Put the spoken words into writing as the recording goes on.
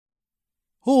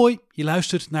Hoi, je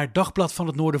luistert naar Dagblad van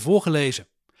het Noorden voorgelezen.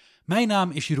 Mijn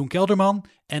naam is Jeroen Kelderman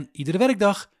en iedere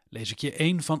werkdag lees ik je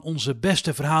een van onze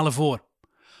beste verhalen voor.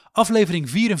 Aflevering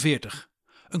 44.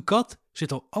 Een kat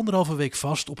zit al 1,5 week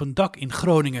vast op een dak in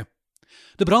Groningen.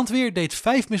 De brandweer deed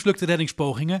 5 mislukte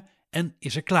reddingspogingen en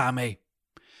is er klaar mee.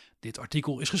 Dit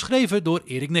artikel is geschreven door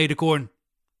Erik Nederkoorn.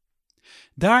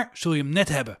 Daar zul je hem net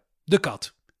hebben, de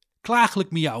kat.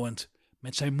 Klagelijk miauwend,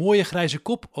 met zijn mooie grijze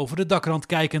kop over de dakrand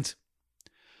kijkend.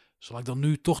 Zal ik dan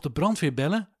nu toch de brandweer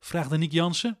bellen? Vraagt Niek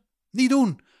Jansen. Niet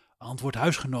doen, antwoordt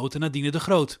huisgenote Nadine de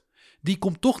Groot. Die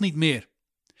komt toch niet meer.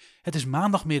 Het is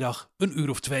maandagmiddag, 1:00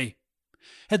 of 2.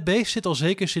 Het beest zit al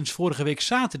zeker sinds vorige week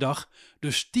zaterdag,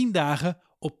 dus 10 dagen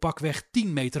op pakweg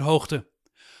 10 meter hoogte.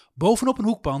 Bovenop een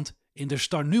hoekpand in de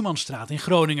Star-Numanstraat in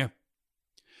Groningen.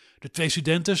 De 2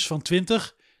 studentes van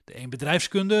 20, de een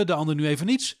bedrijfskunde, de ander nu even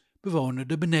niets, bewonen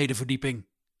de benedenverdieping.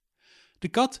 De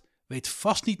kat weet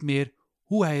vast niet meer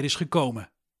hoe hij er is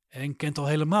gekomen en kent al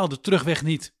helemaal de terugweg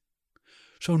niet.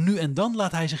 Zo nu en dan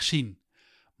laat hij zich zien,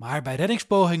 maar bij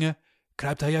reddingspogingen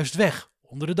kruipt hij juist weg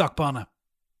onder de dakpannen.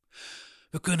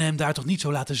 We kunnen hem daar toch niet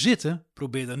zo laten zitten,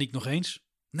 probeert Aniek nog eens.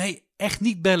 Nee, echt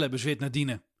niet bellen, bezweert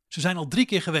Nadine. Ze zijn al 3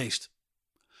 keer geweest.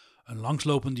 Een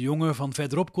langslopende jongen van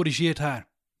verderop corrigeert haar.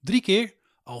 3 keer?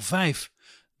 Al 5.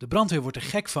 De brandweer wordt er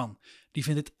gek van. Die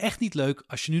vindt het echt niet leuk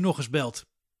als je nu nog eens belt.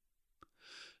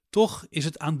 Toch is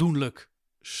het aandoenlijk,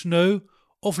 sneu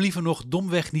of liever nog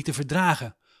domweg niet te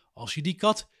verdragen als je die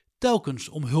kat telkens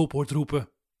om hulp hoort roepen.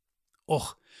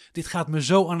 Och, dit gaat me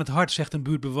zo aan het hart, zegt een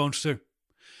buurtbewoonster.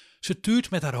 Ze tuurt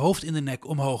met haar hoofd in de nek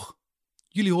omhoog.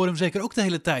 Jullie horen hem zeker ook de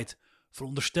hele tijd,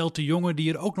 veronderstelt de jongen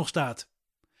die er ook nog staat.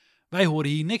 Wij horen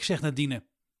hier niks, zegt Nadine.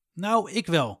 Nou, ik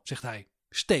wel, zegt hij,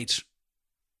 steeds.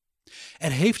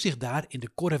 Er heeft zich daar in de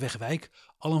Korrewegwijk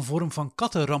al een vorm van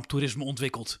kattenramptoerisme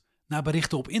ontwikkeld, naar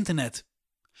berichten op internet.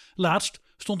 Laatst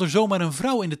stond er zomaar een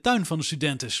vrouw in de tuin van de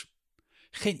studentes.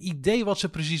 Geen idee wat ze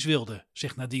precies wilde,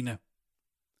 zegt Nadine.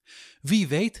 Wie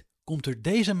weet komt er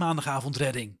deze maandagavond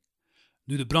redding.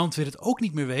 Nu de brandweer het ook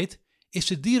niet meer weet, is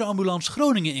de dierenambulance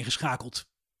Groningen ingeschakeld.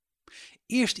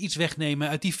 Eerst iets wegnemen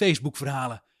uit die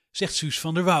Facebook-verhalen, zegt Suus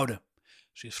van der Woude.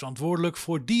 Ze is verantwoordelijk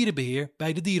voor dierenbeheer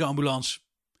bij de dierenambulance.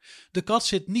 De kat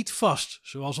zit niet vast,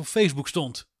 zoals op Facebook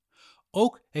stond.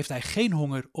 Ook heeft hij geen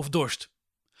honger of dorst.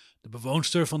 De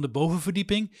bewoonster van de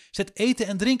bovenverdieping zet eten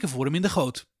en drinken voor hem in de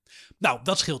goot. Nou,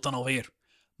 dat scheelt dan alweer.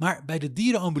 Maar bij de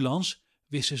dierenambulance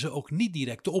wisten ze ook niet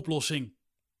direct de oplossing.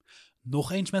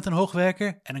 Nog eens met een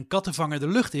hoogwerker en een kattenvanger de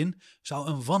lucht in zou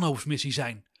een wanhoopsmissie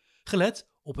zijn, gelet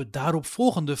op het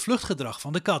daaropvolgende vluchtgedrag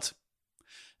van de kat.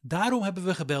 Daarom hebben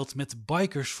we gebeld met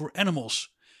Bikers for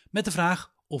Animals, met de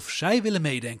vraag of zij willen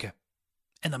meedenken.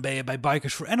 En dan ben je bij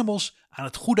Bikers for Animals aan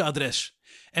het goede adres.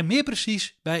 En meer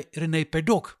precies bij René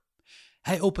Perdok.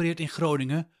 Hij opereert in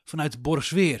Groningen vanuit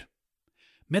Borgsweer.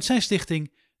 Met zijn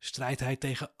stichting strijdt hij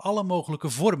tegen alle mogelijke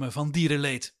vormen van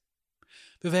dierenleed.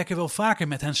 We werken wel vaker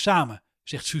met hen samen,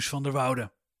 zegt Suus van der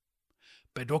Woude.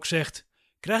 Perdok zegt,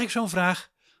 krijg ik zo'n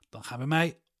vraag, dan gaan bij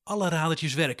mij alle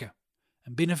radertjes werken.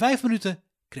 En binnen 5 minuten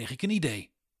kreeg ik een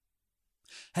idee.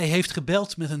 Hij heeft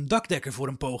gebeld met een dakdekker voor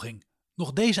een poging,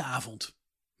 nog deze avond,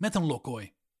 met een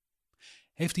lokkooi.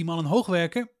 Heeft die man een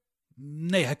hoogwerker?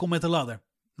 Nee, hij komt met een ladder.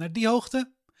 Naar die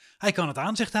hoogte? Hij kan het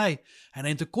aan, zegt hij. Hij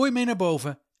neemt de kooi mee naar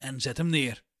boven en zet hem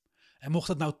neer. En mocht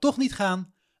het nou toch niet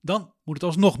gaan, dan moet het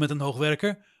alsnog met een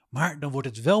hoogwerker, maar dan wordt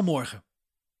het wel morgen.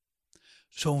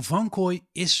 Zo'n vangkooi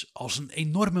is als een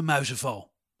enorme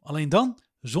muizenval. Alleen dan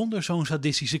zonder zo'n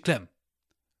sadistische klem.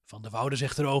 Van der Woude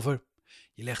zegt erover,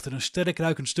 je legt er een sterk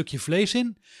ruikend stukje vlees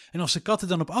in en als de kat er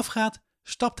dan op afgaat,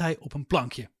 stapt hij op een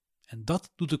plankje. En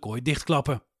dat doet de kooi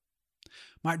dichtklappen.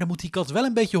 Maar dan moet die kat wel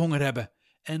een beetje honger hebben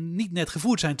en niet net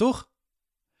gevoerd zijn, toch?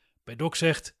 Perdok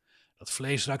zegt, dat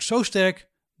vlees ruikt zo sterk,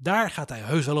 daar gaat hij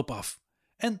heus wel op af.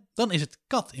 En dan is het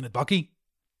kat in het bakkie.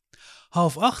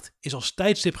 7:30 is als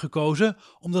tijdstip gekozen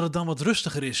omdat het dan wat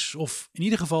rustiger is, of in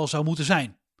ieder geval zou moeten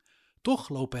zijn. Toch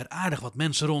lopen er aardig wat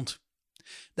mensen rond.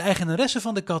 De eigenaresse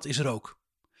van de kat is er ook.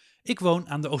 Ik woon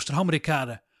aan de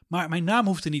Oosterhamrikkade, maar mijn naam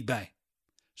hoeft er niet bij.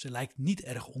 Ze lijkt niet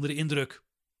erg onder de indruk.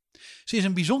 Ze is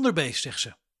een bijzonder beest, zegt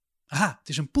ze. Aha, het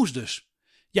is een poes dus.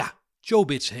 Ja,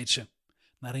 Chobits heet ze,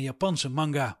 naar een Japanse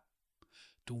manga.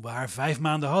 Toen we haar 5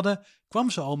 maanden hadden, kwam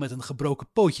ze al met een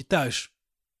gebroken pootje thuis.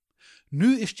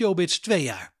 Nu is Chobits 2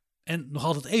 jaar en nog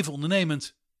altijd even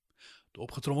ondernemend. De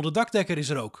opgetrommelde dakdekker is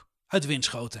er ook, uit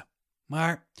Winschoten.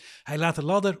 Maar hij laat de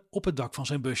ladder op het dak van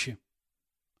zijn busje.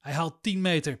 Hij haalt 10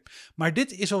 meter, maar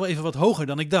dit is al even wat hoger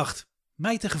dan ik dacht.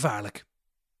 Mij te gevaarlijk.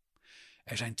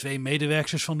 Er zijn 2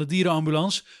 medewerkers van de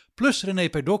dierenambulance, plus René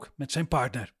Perdok met zijn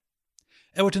partner.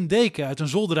 Er wordt een deken uit een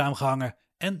zolderraam gehangen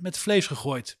en met vlees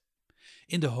gegooid,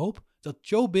 in de hoop dat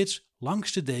Chobits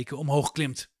langs de deken omhoog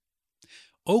klimt.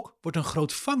 Ook wordt een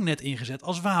groot vangnet ingezet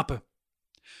als wapen.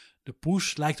 De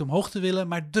poes lijkt omhoog te willen,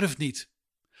 maar durft niet.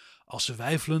 Als ze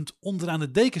weifelend onderaan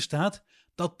de deken staat,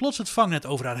 daalt plots het vangnet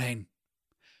over haar heen.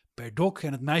 Perdok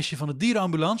en het meisje van de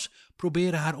dierenambulance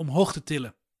proberen haar omhoog te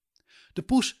tillen. De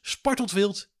poes spartelt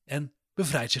wild en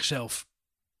bevrijdt zichzelf.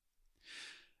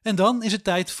 En dan is het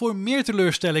tijd voor meer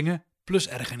teleurstellingen plus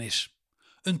ergernis.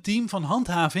 Een team van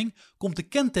handhaving komt de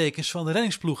kentekens van de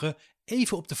reddingsploegen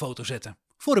even op de foto zetten,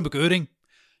 voor een bekeuring.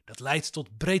 Dat leidt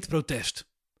tot breed protest.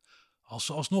 Als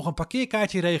ze alsnog een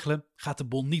parkeerkaartje regelen, gaat de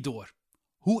bon niet door.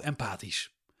 Hoe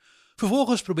empathisch.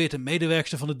 Vervolgens probeert een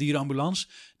medewerkster van de dierenambulance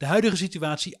de huidige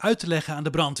situatie uit te leggen aan de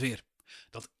brandweer.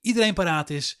 Dat iedereen paraat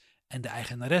is en de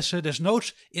eigenaresse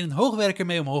desnoods in een hoogwerker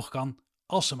mee omhoog kan,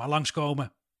 als ze maar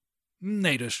langskomen.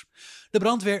 Nee dus. De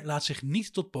brandweer laat zich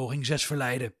niet tot poging 6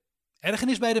 verleiden.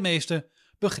 Ergernis bij de meesten,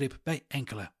 begrip bij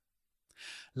enkele.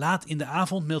 Laat in de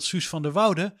avond meldt Suus van der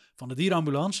Woude van de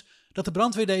dierenambulance dat de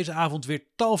brandweer deze avond weer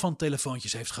tal van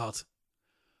telefoontjes heeft gehad.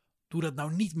 Doe dat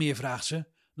nou niet meer, vraagt ze,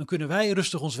 dan kunnen wij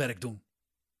rustig ons werk doen.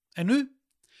 En nu?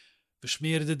 We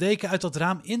smeren de deken uit dat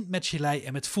raam in met gelei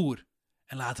en met voer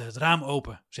en laten het raam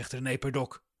open, zegt René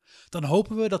Perdok. Dan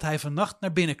hopen we dat hij vannacht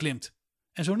naar binnen klimt.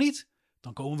 En zo niet,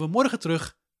 dan komen we morgen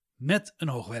terug met een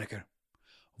hoogwerker.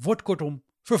 Wordt kortom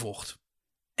vervolgd.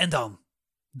 En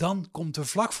dan komt er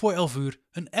vlak voor 11 uur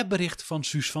een appbericht van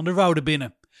Suus van der Woude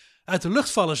binnen. Uit de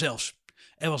lucht vallen zelfs.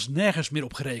 Er was nergens meer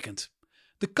op gerekend.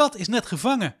 De kat is net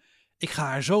gevangen. Ik ga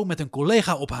haar zo met een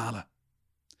collega ophalen.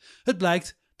 Het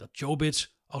blijkt dat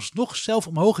Chobits alsnog zelf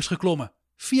omhoog is geklommen,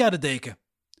 via de deken.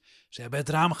 Ze hebben het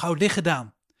raam gauw dicht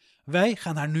gedaan. Wij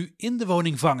gaan haar nu in de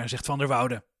woning vangen, zegt Van der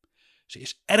Woude. Ze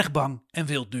is erg bang en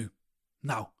wild nu.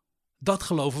 Nou, dat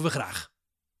geloven we graag.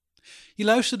 Je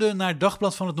luisterde naar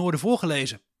Dagblad van het Noorden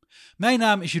voorgelezen. Mijn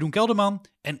naam is Jeroen Kelderman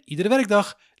en iedere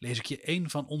werkdag lees ik je een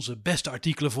van onze beste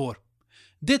artikelen voor.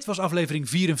 Dit was aflevering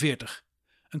 44.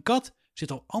 Een kat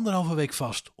zit al 1,5 week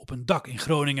vast op een dak in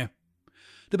Groningen.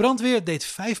 De brandweer deed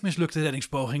 5 mislukte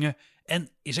reddingspogingen en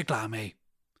is er klaar mee.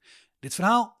 Dit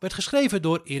verhaal werd geschreven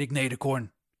door Erik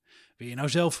Nederkoorn. Wil je nou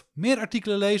zelf meer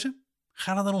artikelen lezen?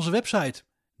 Ga dan naar onze website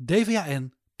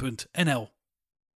dvan.nl.